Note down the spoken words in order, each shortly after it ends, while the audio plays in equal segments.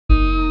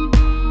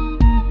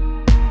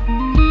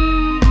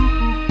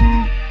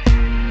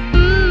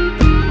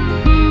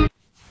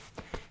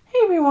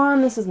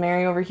everyone, this is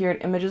Mary over here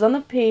at Images on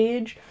the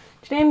Page.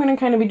 Today I'm going to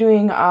kind of be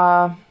doing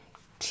a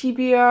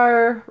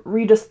TBR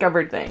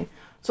Rediscovered thing.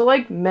 So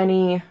like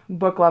many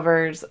book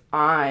lovers,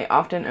 I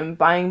often am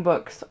buying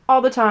books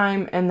all the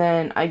time and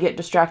then I get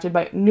distracted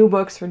by new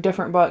books for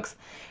different books.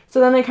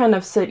 So then they kind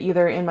of sit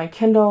either in my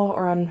Kindle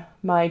or on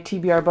my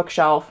TBR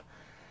bookshelf.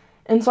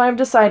 And so I've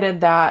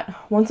decided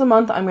that once a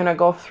month I'm going to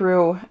go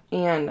through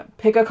and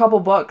pick a couple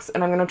books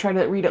and I'm going to try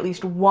to read at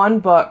least one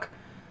book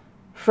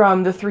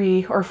from the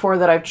 3 or 4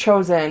 that I've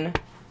chosen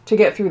to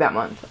get through that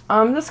month.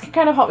 This can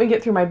kind of help me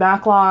get through my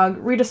backlog,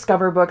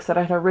 rediscover books that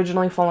I had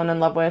originally fallen in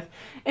love with,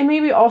 and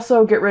maybe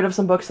also get rid of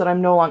some books that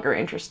I'm no longer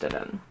interested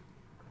in.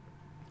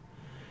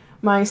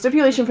 My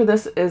stipulation for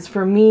this is,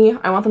 for me,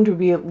 I want them to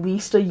be at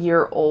least a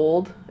year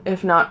old,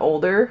 if not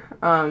older.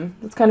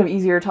 It's kind of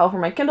easier to tell for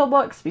my Kindle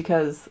books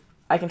because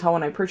I can tell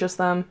when I purchased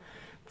them.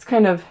 It's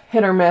kind of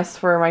hit or miss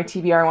for my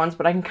TBR ones,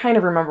 but I can kind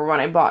of remember when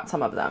I bought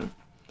some of them.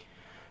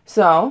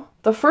 So,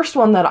 the first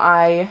one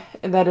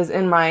that is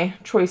in my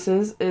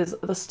choices is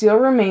The Steel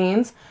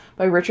Remains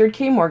by Richard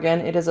K.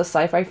 Morgan. It is a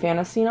sci-fi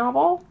fantasy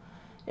novel.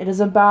 It is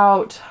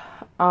about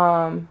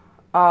an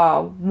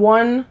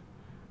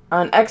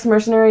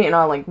ex-mercenary and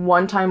a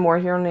one-time war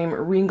hero named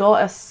Ringal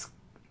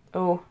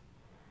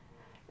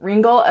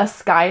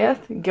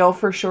Escaith, Gil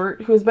for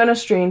short, who has been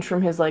estranged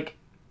from his I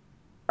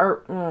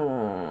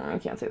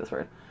can't say this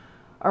word,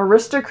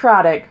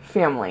 aristocratic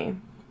family.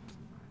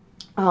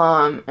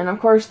 And of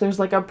course there's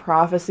a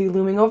prophecy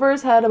looming over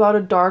his head about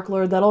a Dark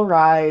Lord that'll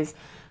rise,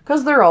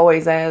 because there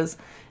always is.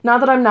 Not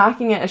that I'm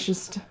knocking it, it's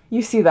just,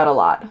 you see that a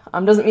lot.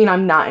 Doesn't mean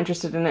I'm not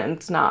interested in it, and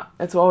it's not.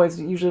 It's always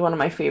usually one of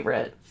my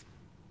favorite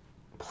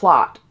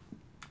plot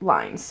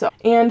lines. So,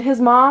 and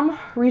his mom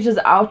reaches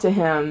out to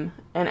him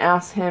and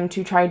asks him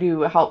to try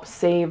to help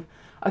save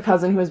a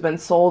cousin who has been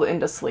sold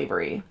into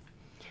slavery.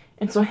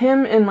 And so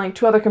him and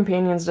 2 other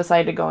companions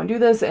decide to go and do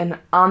this, and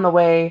on the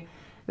way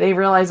they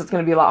realize it's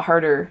going to be a lot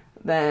harder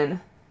than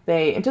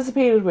they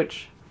anticipated,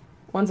 which,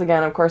 once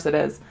again, of course it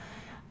is.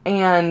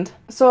 And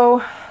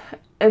so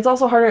it's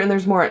also harder and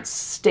there's more at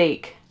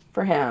stake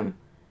for him.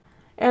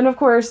 And of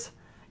course,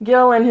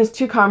 Gil and his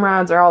 2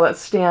 comrades are all that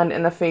stand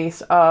in the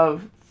face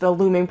of the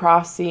looming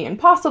prophecy and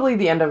possibly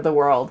the end of the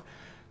world.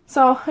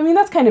 So, I mean,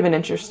 that's kind of an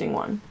interesting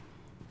one.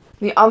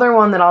 The other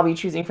one that I'll be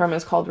choosing from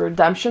is called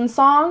Redemption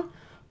Song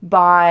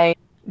by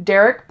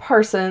Derek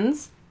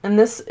Parsons. And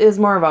this is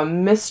more of a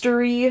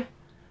mystery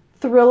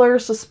thriller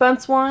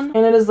suspense one,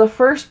 and it is the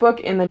first book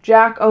in the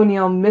Jack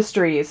O'Neill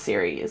Mysteries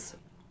series.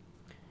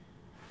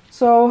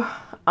 So,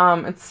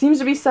 it seems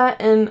to be set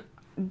in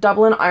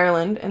Dublin,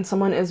 Ireland, and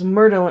someone is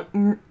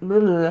murdering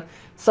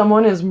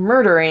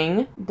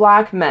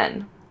black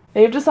men.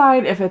 They have to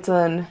decide if it's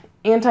an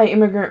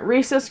anti-immigrant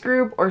racist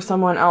group or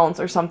someone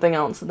else or something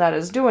else that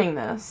is doing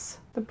this.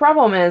 The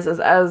problem is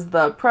as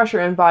the pressure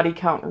and body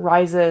count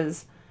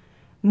rises,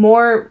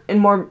 more and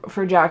more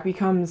for Jack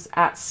becomes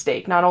at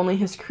stake. Not only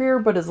his career,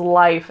 but his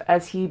life,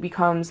 as he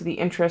becomes the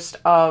interest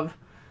of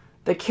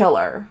the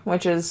killer,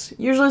 which is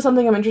usually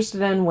something I'm interested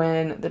in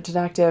when the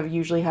detective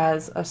usually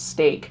has a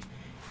stake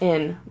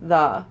in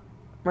the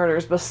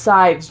murders,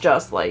 besides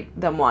just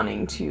them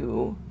wanting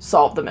to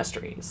solve the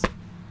mysteries.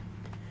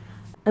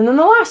 And then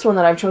the last one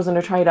that I've chosen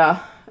to try to,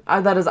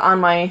 that is on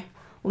my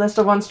list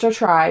of ones to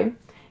try,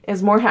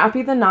 is More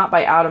Happy Than Not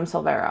by Adam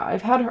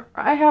Silvera.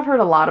 I have heard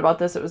a lot about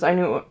this. I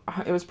knew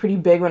it was pretty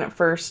big when it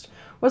first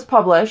was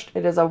published.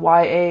 It is a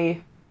YA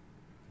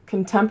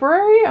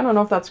contemporary. I don't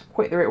know if that's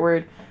quite the right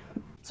word.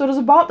 So it is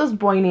about this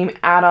boy named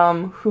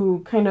Adam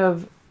who kind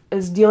of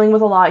is dealing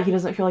with a lot. He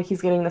doesn't feel like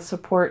he's getting the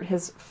support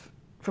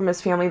from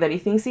his family that he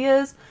thinks he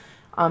is.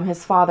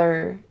 His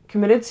father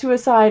committed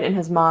suicide and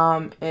his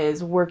mom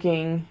is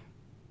working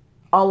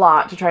a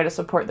lot to try to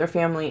support their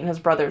family, and his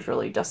brother's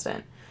really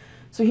distant.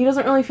 So he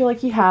doesn't really feel like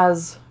he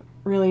has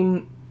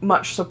really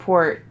much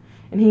support,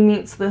 and he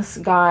meets this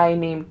guy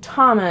named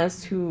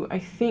Thomas, who I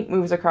think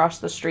moves across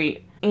the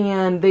street,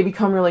 and they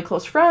become really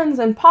close friends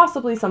and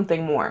possibly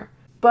something more.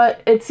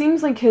 But it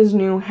seems like his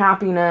new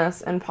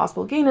happiness and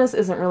possible gayness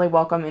isn't really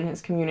welcome in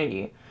his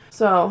community.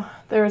 So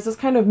there's this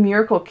kind of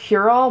miracle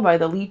cure-all by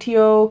the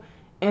Litio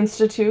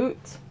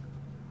Institute,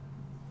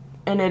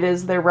 and it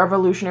is their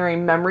revolutionary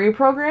memory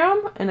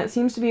program, and it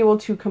seems to be able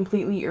to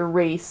completely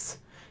erase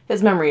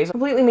his memories,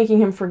 completely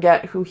making him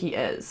forget who he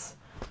is.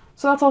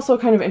 So that's also a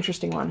kind of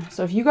interesting one.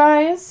 So if you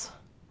guys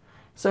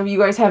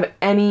have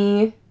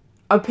any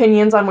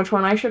opinions on which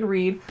one I should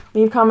read,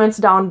 leave comments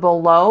down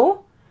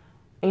below,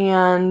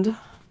 and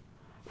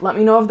let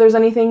me know if there's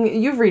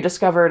anything you've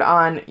rediscovered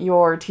on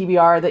your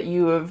TBR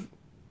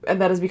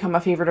that has become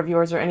a favorite of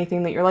yours, or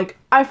anything that you're like,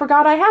 I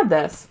forgot I had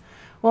this.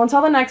 Well,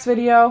 until the next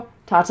video,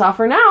 ta-ta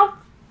for now!